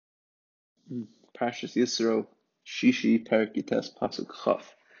Parshas Yisro, Shishi, Perak Yites, Pasuk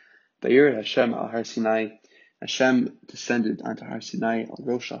Chaf. Vayir Hashem al Har Sinai. Hashem descended onto Har Sinai al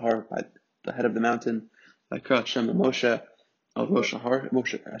Rosh Har, by the head of the mountain. Vayikra Hashem and Moshe al Rosh Har.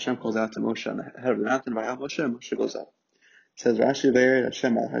 Hashem calls out to Moshe on the head of the mountain. Vayal Moshe, Moshe goes up. It says Rashi, Vayir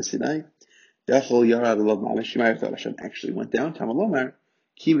Hashem al Har Sinai. Yachol Yarad Elav Mamish. You might have thought Hashem actually went down. Tamalomar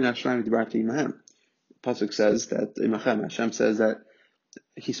Ki Min Hashem Dibarti Imahem. Pasuk says that Imachem. Hashem says that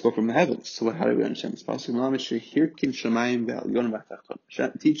He spoke from the heavens. So how do we understand this? Pasuk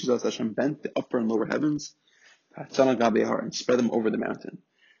Hashem teaches us Hashem bent the upper and lower heavens and spread them over the mountain.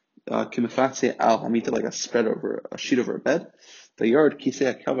 Like a spread over a sheet over a bed. The yard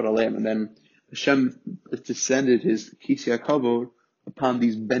kisei hakavod aleim, and then Hashem descended His kisei hakavod upon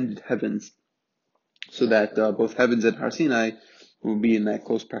these bended heavens, so that both heavens and Har Sinai will be in that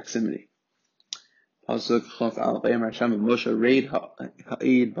close proximity. Pasuk Chaf al Vayim Hashem and Moshe raid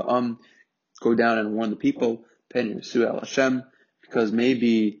ha'id ba'am, go down and warn the people. Pen Yirsu el Hashem, because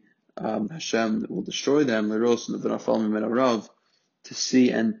maybe Hashem will destroy them. L'ros v'nafal min arav, to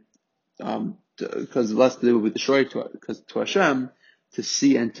see and because lest they will be destroyed to Hashem, to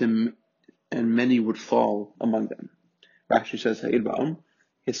see and many would fall among them. Rashi says ha'id ba'am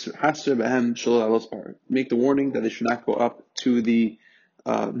hasser b'hem shalol alos bar, make the warning that they should not go up to the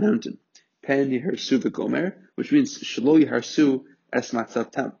mountain. Pen Yiharsu v'gomer, which means Shelo Yiharsu es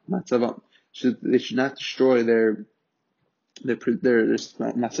matzavam. They should not destroy their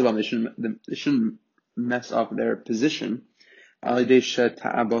matzavam. They shouldn't mess up their position. Alidei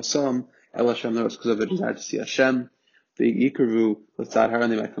ta'abasam el Hashem, because of their desire to see Hashem. The Yikarvu l'tzad har,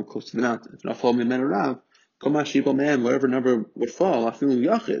 and they might come close to the mountain. If not fall min rav, komash yibol me'em, whatever number would fall, afilu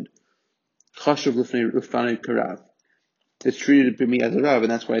yachid chashuv l'fnei karav. It's treated by me as a rav,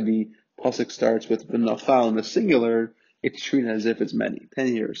 and that's why the Pasuk starts with v'nafal in the singular. It's treated as if it's many. Pen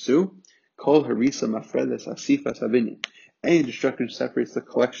Yirsu, kol harisa mafredes asifas habinyan. Any destruction separates the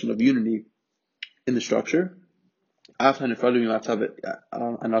collection of unity in the structure.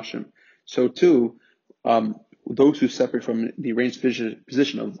 So too, those who separate from the arranged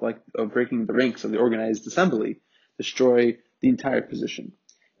position of breaking the ranks of the organized assembly destroy the entire position,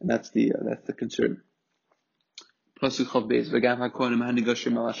 and that's the concern. Pasuk Chav Beis, v'gam hakohanim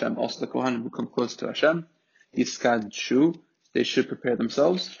hanigashim el Hashem, also the kohanim who come close to Hashem, yiskadshu, they should prepare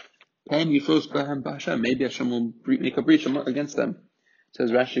themselves. Pen yifros b'hem b'Hashem, maybe Hashem will make a breach against them. It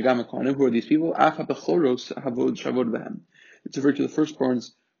says Rashi, gam hakohanim, who are these people? Af habechoros havod shavod b'hem. It's referred to the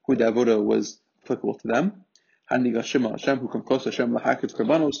firstborns who the avoda was applicable to them. Hanigashim el Hashem, who come close to Hashem, lahakiv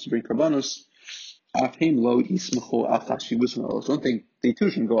karbanos, to bring karbanos. Af him lo yismachu al chashivus melos. Don't think they too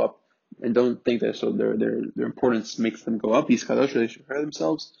should go up. And don't think that so their importance makes them go up. These kadosh, they should prepare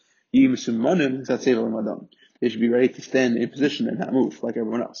themselves. They should be ready to stand in position and not move like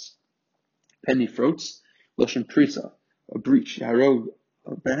everyone else. Penny froats, loshem pritza, a breach. Yarog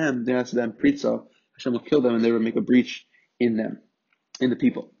behem, they answer them pritza. Hashem will kill them, and they will make a breach in them, in the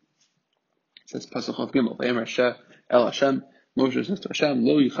people. It says Pasuk Chav Gimel, Vayim el Hashem. Moshe says to Hashem,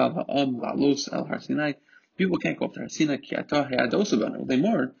 Lo yichal ha'am la'los el Har Sinai. People can't go up to Har Sinai. Ki atah he'ados abanu. They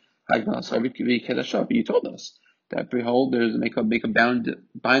mourn. You told us that behold, there's make a bind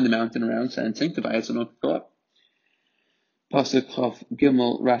the mountain around and sanctify it so no one can go up. Pasuk Chaf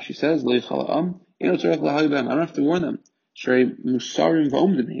Gimel, Rashi says, I don't have to warn them. They've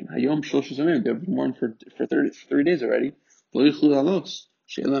been warned for 3 days already. They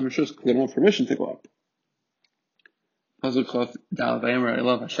don't have permission to go up. Pasuk Chaf Dal Vayemer, I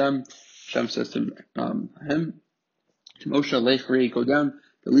love Hashem. Hashem says to him, to Moshe, Lechri, go down.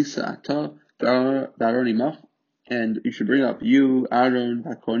 Belisa ata daroni mach, and you should bring up you, Aaron,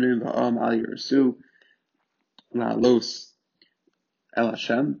 Hakonim, Va'am, Al Yirsu, La'los, El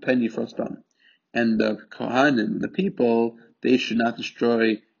Hashem, Pen Yifrostam. And the Kohanim, the people, they should not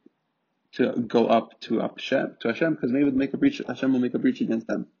destroy to go up to Hashem, because maybe they'll make a breach. Hashem will make a breach against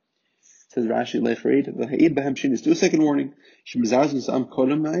them. It says Rashi Lechreid, the Ha'id Behem Shinis. Do a second warning. Shemizaz Sam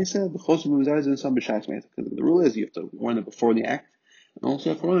Kodem Ma'isa, the Chosum Mizaz Sam B'Shas Ma'isa. Because the rule is you have to warn them before the act. And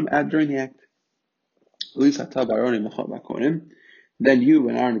also for them during the act. Then you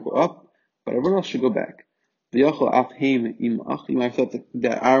and Aaron go up, but everyone else should go back. You might have thought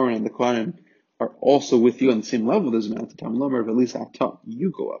that Aaron and the Kohanim are also with you on the same level as mountain. You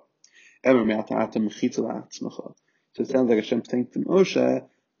go up. So it sounds like Hashem saying to Moshe,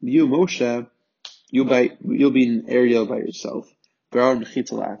 Moshe, you'll be in an area by yourself. And Aaron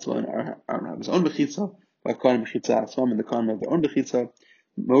have his own mechitza. And the Kohanim have their own bechitza.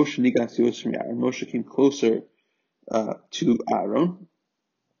 Moshe came closer to Aaron.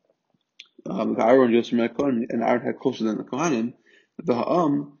 Aaron and Aaron had closer than the Kohanim. The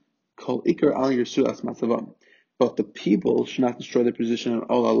Ha'am Kol ikar al yirsuas matzavam. But the people should not destroy their position on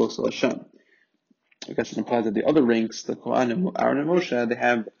all alos al Hashem. I guess it implies that the other ranks, the Kohanim, Aaron and Moshe, they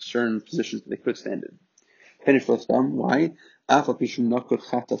have certain positions that they could stand in. Finish with them. Why? Even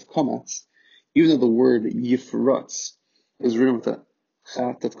though the word yifratz is written with a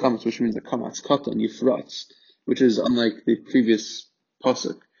chat of kamatz, which means a kamatz katan yifratz, which is unlike the previous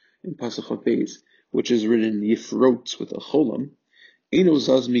pasuk in pasuk Chafez, which is written yifrotz with a cholam. Eino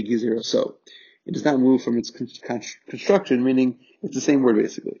zaz migizera, so it does not move from its construction, meaning it's the same word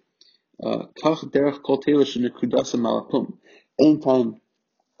basically. Anytime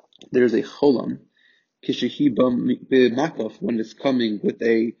there's a cholam, when it's coming with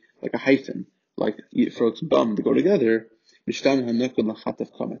a hyphen, like yifrotz bum, to go together, the cholam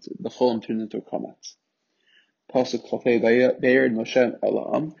turns into a kamatz. Pasuk Chafei Be'er Moshe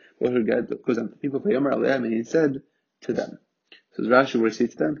Elam, goes on to people Vayomer Aleim, and he said to them. So Rashi, what he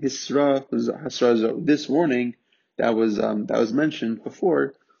says to them, Hisra, this warning that was mentioned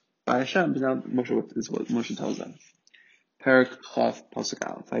before by Hashem, but now Moshe is what Moshe tells them. Parak Chaf Pasuk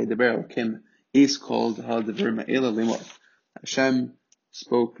Al Vayidaber Elokim is called Hadavar Ma'ela Limor. Hashem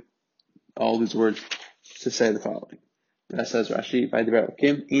spoke all these words to say the following. That says Rashi, Vayidaber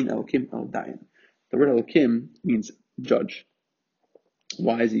Elokim in Elokim El Dayan. The word Elokim means judge.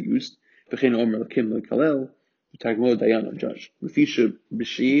 Why is it used? V'chein Omer Elokim Lo Kalel. Tagmo Dayan, judge. Lefisha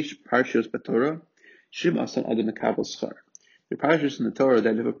b'sheish parshios b'Torah shim asan adam mekabel schar. The parshas in the Torah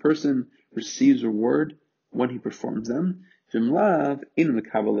that if a person receives a reward when he performs them, v'mlav inu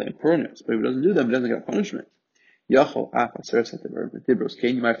mekabel le'impornos. But if he doesn't do them, he doesn't get a punishment. Yachol af aser satevor.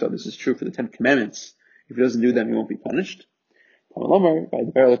 You might have thought this is true for the 10 Commandments. If he doesn't do them, he won't be punished. By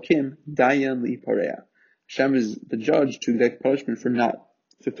the Bar Elokim, Dayan li'pareya. Hashem is the judge to exact punishment for not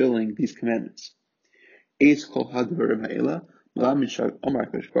fulfilling these commandments. The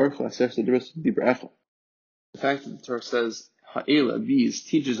fact that the Torah says Ha'ela, these,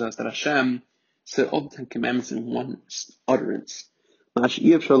 teaches us that Hashem said all the 10 Commandments in one utterance.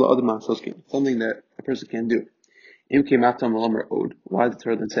 Something that a person can't do. Why did the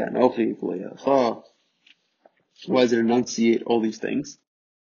Torah then say Anochi? Why does it enunciate all these things?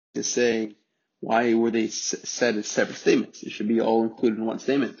 To say, why were they said as separate statements? It should be all included in one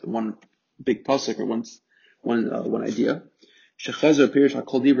statement, one big pasuk or one idea. Because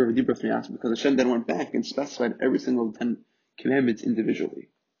Hashem then went back and specified every single 10 commandments individually.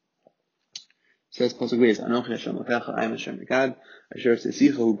 Says pasuk ways, Anochi Hashem Elokecha, I am Hashem your God, Asher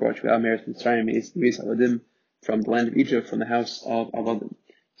Tzesicha, who brought you out Meretz Mitzrayim from the land of Egypt, from the house of Avadim.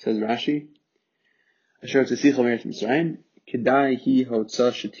 Says Rashi, Asher Tzesicha Meretz Mitzrayim, Kedai hi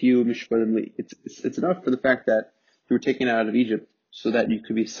hotza shetiu mishpadim li. It's enough for the fact that you were taken out of Egypt so that you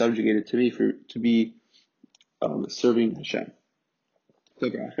could be subjugated to me, to be serving Hashem.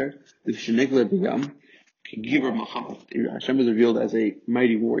 Hashem is revealed as a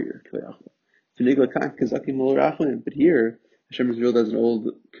mighty warrior. But here, Hashem is revealed as an old,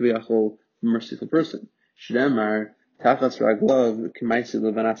 merciful person.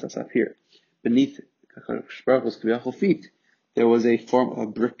 Beneath feet, there was a form of a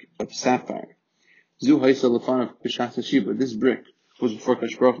brick of sapphire. This brick was before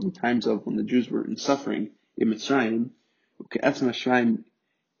Kadosh Baruch Hu in times of when the Jews were in suffering in Mitzrayim,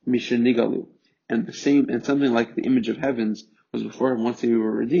 and something like the image of heavens was before him once they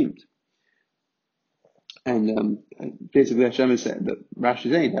were redeemed. And basically Hashem is saying, that Rashi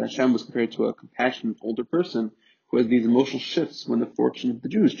is saying that Hashem was compared to a compassionate older person who has these emotional shifts when the fortune of the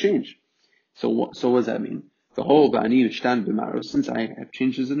Jews change. So what does that mean? The whole since I have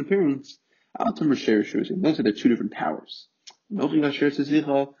changes in appearance, those are the two different powers.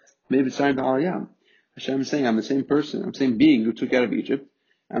 Hashem is saying, I'm the same person, I'm the same being who took you out of Egypt,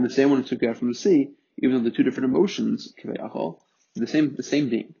 I'm the same one who took you out from the sea, even though the two different emotions, the same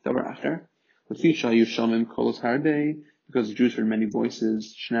being. Because the Jews heard many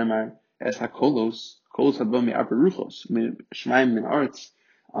voices, Shnemar, es hakolos, kolos habam me'arberuchos, shemaim min arts,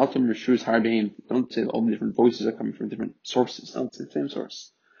 altam reshus harbein. Don't say all the different voices are coming from different sources. Don't say the same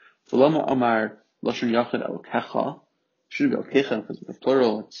source. V'lama amar lashon yachid elokecha, should be elokecha because it's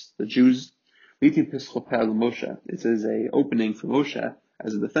plural. It's the Jews. Litim pischol pe'al Moshe. It says a opening for Moshe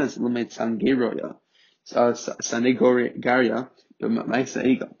as a defense. L'meit sangeroya, sanegaria, b'ma'isa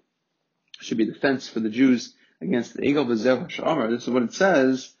egel. Should be defense for the Jews against the egel v'zev hash'amar. This is what it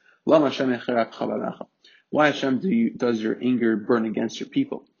says. Lama Hashem echerach chavalecha. Why Hashem does your anger burn against your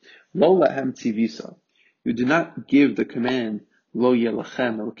people? Lo lahem tivisa. You do not give the command lo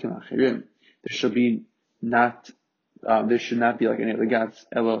yelachem elokim achirim. There should not be like any other gods.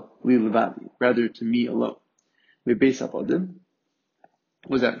 Elo li levadi. Rather to me alone. We base up on them.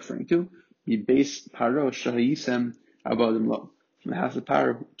 What is that referring to? The base paro shahayisem abadim lo. From the house of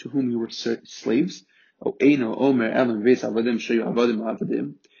Paro to whom you were slaves. O eino omer elam base avadim shayu abadim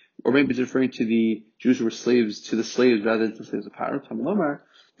avadim. Or maybe it's referring to the Jews who were slaves to the slaves rather than to the slaves of Paro. Tamalomar,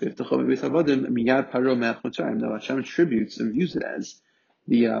 v'yiftachom base avadim miyad paro me'ach mitzrayim. Now Hashem attributes and views it as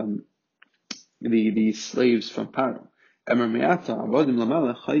the slaves from Paro. Emer me'ata avadim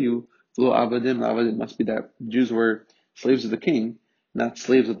lamalech hayu lo avadim la'avadim. Must be that Jews were slaves of the king, not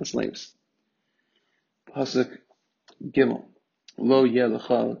slaves of the slaves. Pasuk Gimel. Lo yeh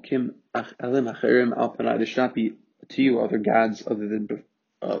lecha kim elim acherim al panai. There should not be to you other gods other than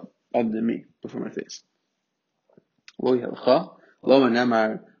me before my face. Lo yeh lecha. Lo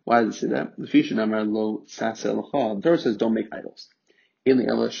nemar. Why does it say that? The future nemar lo sase lecha. The Torah says don't make idols. Ili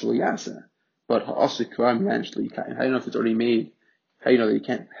ela shlo yasa. But also kram yansh lo yikayim. How do you know if it's already made? How do you know that you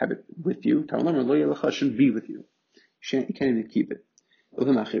can't have it with you? Lo yeh lecha shouldn't be with you. You can't even keep it.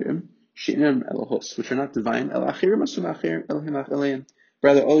 Elohim achirim. She'inam elohos, which are not divine. Elachirim asum achir Elohim achirim.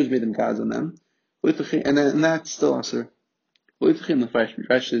 Rather, always made them gods on them. And that's still aser.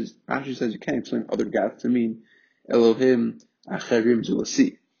 Rashi says you can't explain other gods to mean Elohim achirim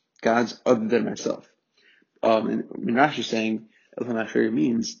zulasi, gods other than myself. And Rashi is saying Elohim achirim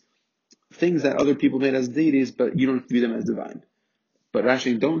means things that other people made as deities, but you don't view them as divine. But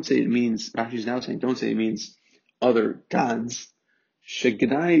Rashi is now saying don't say it means other gods. That's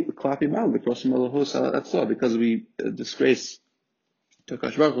all, because we disgrace to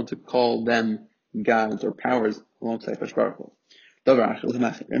Kadosh Baruch Hu to call them gods or powers alongside Kadosh Baruch Hu.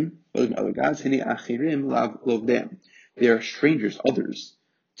 Other gods, they are strangers, others,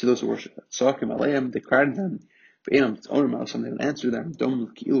 to those who worship them. They cried to them, something will answer them.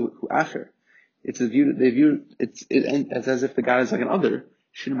 It's as if the God is like an other,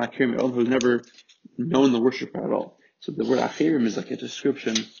 who's never known the worshiper at all. So the word achirim is like a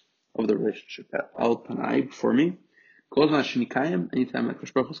description of the relationship. Al panai, before me. Anytime that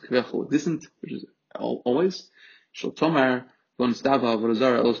Kadosh Baruch Hu is kavechol distant, which is always. Shel tomar don't say that the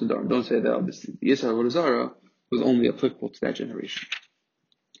Yisrael avodah zarah was only applicable to that generation.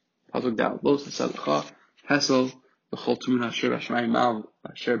 Pasuk dal los l'sadacha pesel b'chol tumun asher b'shmayim mal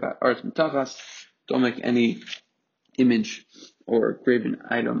asher ba'aretz mitachas. Don't make any image or graven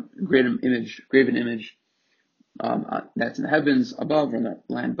image that's in the heavens above or in the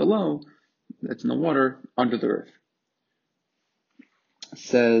land below, that's in the water under the earth.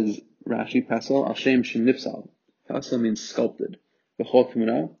 Says Rashi, Pasal al shem shenipsal. Pasal means sculpted. B'chol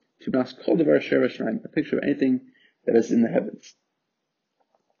tmuna, tibnas kol devar asher b'shmayim, a picture of anything that is in the heavens.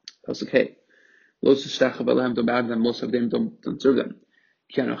 Pasal K. Lo tishtachah b'alehem, don't bow to them, most of them don't serve them.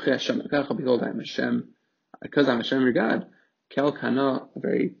 Ki anochi Hashem akacha, behold I am Hashem, because I am Hashem your God. Kel kana, a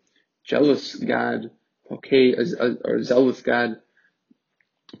very jealous God, or zealous God,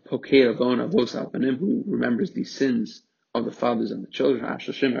 who remembers the sins of the fathers and the children, and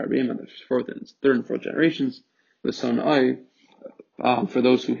the third and fourth generations, the son for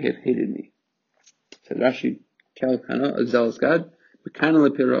those who have hated me. Says Rashi, a zealous God,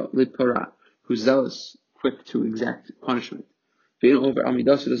 who's zealous, quick to exact punishment. Over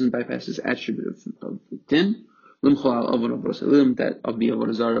Amidas, who doesn't bypass his attribute of din, that of the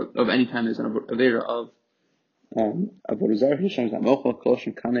avodah zarah, of any time there's an avera of avodah zarah.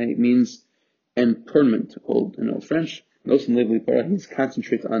 Means impermanent, in Old French. He's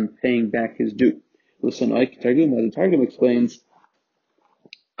concentrates on paying back his due. The Targum explains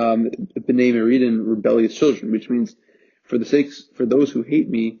b'nei meridin, rebellious children, which means for those who hate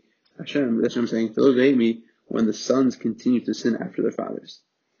me, Hashem, that's what I'm saying, for those who hate me, when the sons continue to sin after their fathers.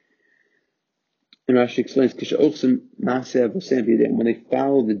 And Rashi explains, when they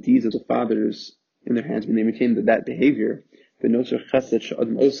follow the deeds of the fathers in their hands, when they maintain that behavior, and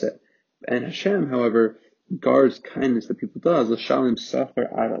Hashem, however, guards kindness that people does, but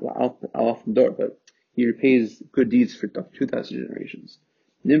he repays good deeds for 2,000 generations.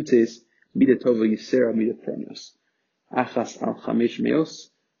 Nimtes midatova yisera midapronios achas al chamesh meos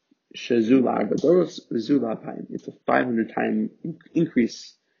shezula arbadoros zula paim. It's a 500-time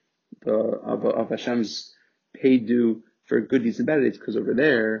increase of Hashem's paid due for good deeds and bad deeds, because over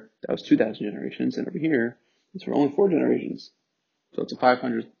there that was 2,000 generations, and over here it's for only 4 generations. So it's a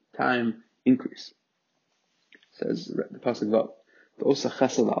 500-time increase. Says the pasuk Vav.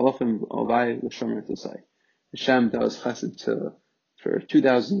 Hashem does chesed for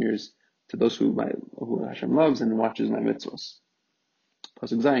 2,000 years to those who Hashem loves and watches my mitzvahs.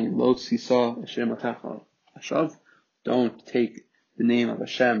 Pasuk Zayin, Lo sisa Hashem atacha hashav. Don't take the name of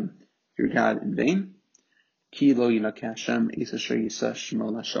Hashem, your God, in vain. Ki lo yinakeh Hashem es asher yisa shmo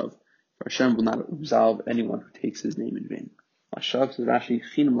lashav. For Hashem will not absolve anyone who takes his name in vain. Mashav says Rashi,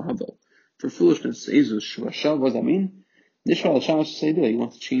 Chinam Lahabel. For foolishness, Ezus Shuvashav, what does that mean? Nishra al-Shamas say that he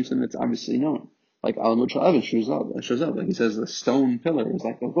wants to change something that's obviously known. Like Alamut Shalav Shuzab, like he says the stone pillar is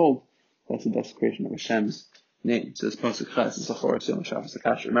like the gold. That's a desecration of Hashem's name. It says Pasuk Ches, Zachor Sion Shabbos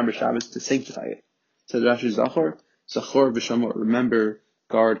Akasha. Remember Shabbos to sanctify it. It says Rashi Zachor v'Shamor. Remember,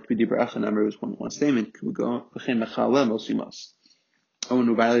 guard, Pidi Bracha. Remember, it was one statement. We go V'chein Mechalem Osimas. Anyone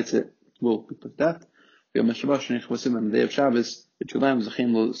who violates it will be put to death. On the day of Shabbos, don't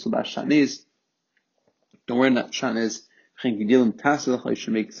wear that shanez. You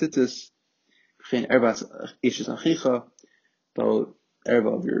should make tzitzis. The erba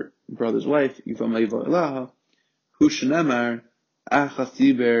of your brother's wife. Hu shenemar achas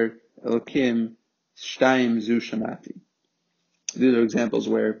diber elokim shtayim zu shamati. These are examples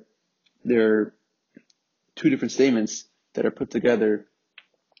where there are two different statements that are put together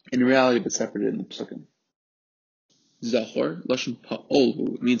in reality but separated in the psukim. Zachor, lashon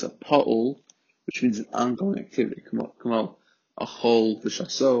pa'ol, means a pa'ol, which means an ongoing activity. Kamal achol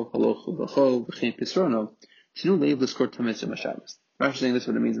v'shaso, haloch v'chol, v'chein pisrono, tinu leiv l'skor tametz yom Shabbos. Rashi saying this is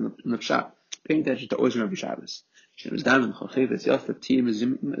what it means in the pshat. Paying attention to always remember Shabbos. So, for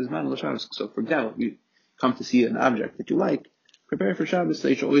example, you come to see an object that you like, prepare for Shabbos, so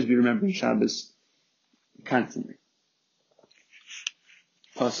you should always be remembering Shabbos constantly.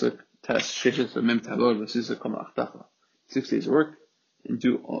 Pasuk test sheshes v'mem tavor v'sisa kol malachtacha. 6 days of work, and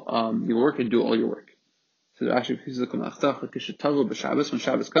do your work and do all your work. So actually, v'sisa kol malachtacha kishetavo b'Shabbos, when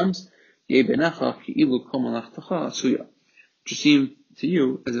Shabbos comes, yeh benecha ki'ilu kol malachtacha asuya. Which seem to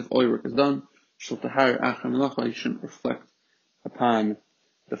you as if all your work is done. Shel tahar achar melacha, you shouldn't reflect upon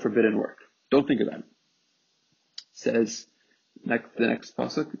the forbidden work. Don't think of that. It says the next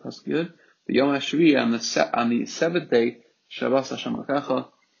pasuk Yud, the Yom HaShvi on the 7th day, Shabbos Hashem Lakacha,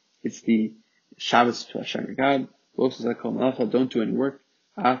 it's the Shabbos to Hashem your God. Don't do any work.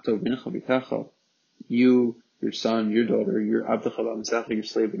 You, your son, your daughter, your abducha, your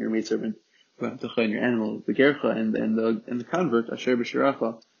slave, and your maidservant, and your animal, the gercha, and the convert, asher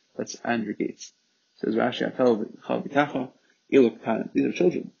b'shiracha, that's on your gates. Says Rashi, these are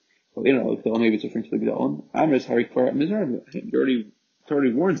children. Well, maybe it's referring to the Gedolim. Amris harikvar mizrav. He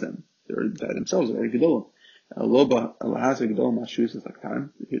already warns them. They themselves are already Gedolim. Loba alahas Gedolim mashus is like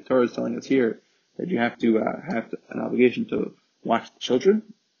time. The Torah is telling us here that you have to have an obligation to watch the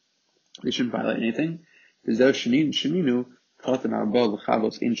children. They shouldn't violate anything. The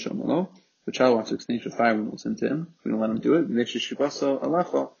child wants to extinguish a fire when we listen to him. We don't let him do it.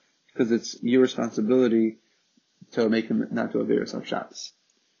 Because it's your responsibility to make him not do a virus of Shabbos.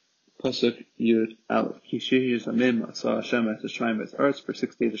 Pasuk Yud Aleph. For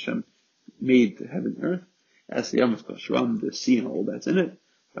 6 days Hashem made the heaven and earth. As the Yom of Kashram, the sea and all that's in it.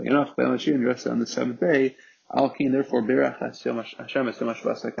 And the rest on the 7th day. Alkin, therefore, Berach Hashem Hashem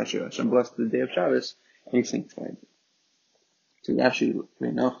blessed the day of Shabbos and he sanctified it. So Rashi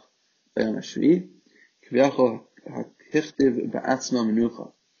Reinoch Bayom Hashvi Kviachol Hichtiv Ba'atzma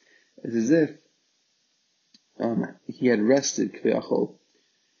Menucha. It's as if he had rested Kviachol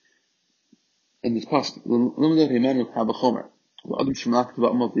in this pasuk.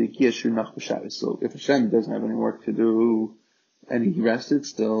 So if Hashem doesn't have any work to do and he rested,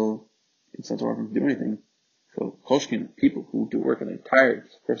 still it's not hard for him to do anything. So Koshkin, people who do work and they're tired,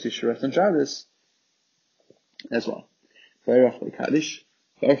 of course they should rest on Shabbos as well. So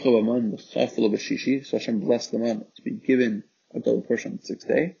Hashem blessed the man to be given a double portion on the 6th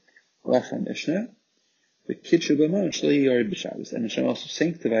day. And Hashem also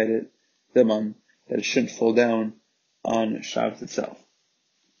sanctified it, the man, that it shouldn't fall down on Shabbos itself.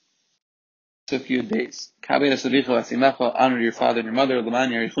 So a few days. Honor your father and your mother,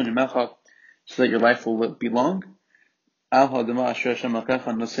 so that your life will be long. On the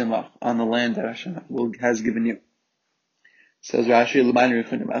land that Hashem has given you. Says Rashi,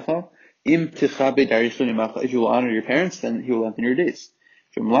 if you will honor your parents, then he will lengthen your days.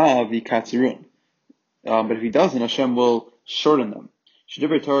 But if he doesn't, Hashem will shorten them.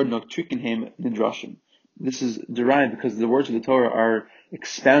 This is derived because the words of the Torah are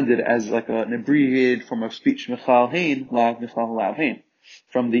expounded as like an abbreviated form of speech. From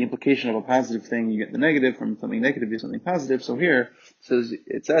the implication of a positive thing, you get the negative. From something negative, you get something positive. So here,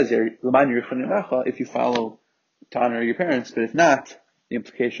 it says here, if you follow to honor your parents, but if not, the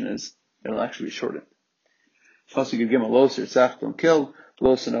implication is it'll actually be shortened. Pasuk Gimel, lo sirtzach, don't kill,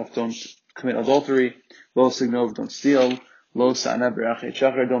 lo sanof, don't commit adultery, lo signov, don't steal, lo sa'ana berachet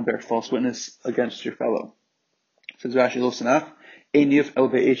shachar, don't bear false witness against your fellow. Says Rashi, lo sanach, einif el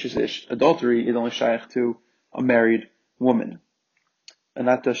be'eshes ish, adultery is only shaykh to a married woman, and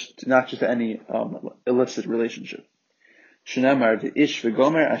not just any illicit relationship. Shnamar the ish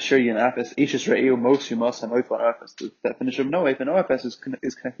v'gomer asher yanafes ishis re'eu mos yumas hanoif anafes. The definition of noif and anafes is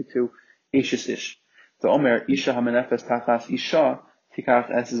connected to ishis ish. The omer isha hamenafes tachas isha tikach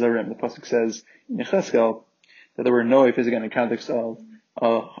es zarim. The pasuk says in Yecheskel that the word noif is again in context of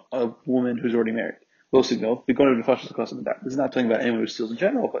a woman who's already married. Lo signal we go to the fashion's custom of that. This is not talking about anyone who steals in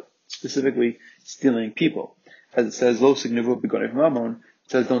general, but specifically stealing people. As it says, lo signivu begonev mamon,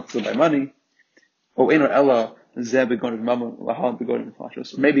 it says don't steal by money. O eno ella zeh begonev mamon lahal begonev fashos.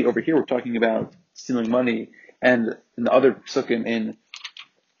 So maybe over here we're talking about stealing money, and in the other psukim in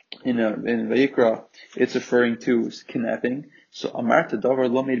Vayikra, it's referring to kidnapping. So amarta davar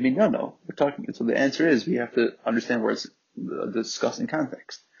lo meid minyano. We're talking. So the answer is we have to understand where it's discussed in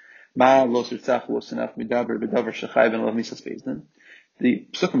context. Ma lo sirtzach lo sinaf midaber bedavar shechai ben lo misas bezdin. The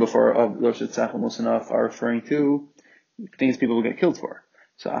psukim before of lo sirtzach lo sinaf are referring to things people will get killed for.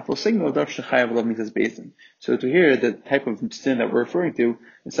 So aflo signal davar shechai ben lo misas bezdin. So to hear the type of sin that we're referring to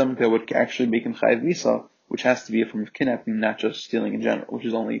is something that would actually make him chayav misa, which has to be a form of kidnapping, not just stealing in general, which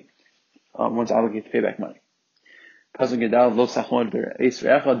is only one's obligated to pay back money. Pasuk Gedal, lo sachlon be'eis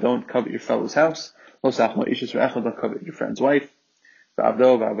re'echa, don't covet your fellow's house. Lo sachlon ishis re'echa, don't covet your friend's wife.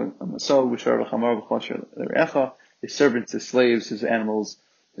 V'avdo v'amaso, v'shor v'chamor v'chosher re'echa, his servants, his slaves, his animals,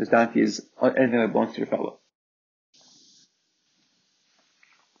 his donkeys, anything that belongs to your fellow.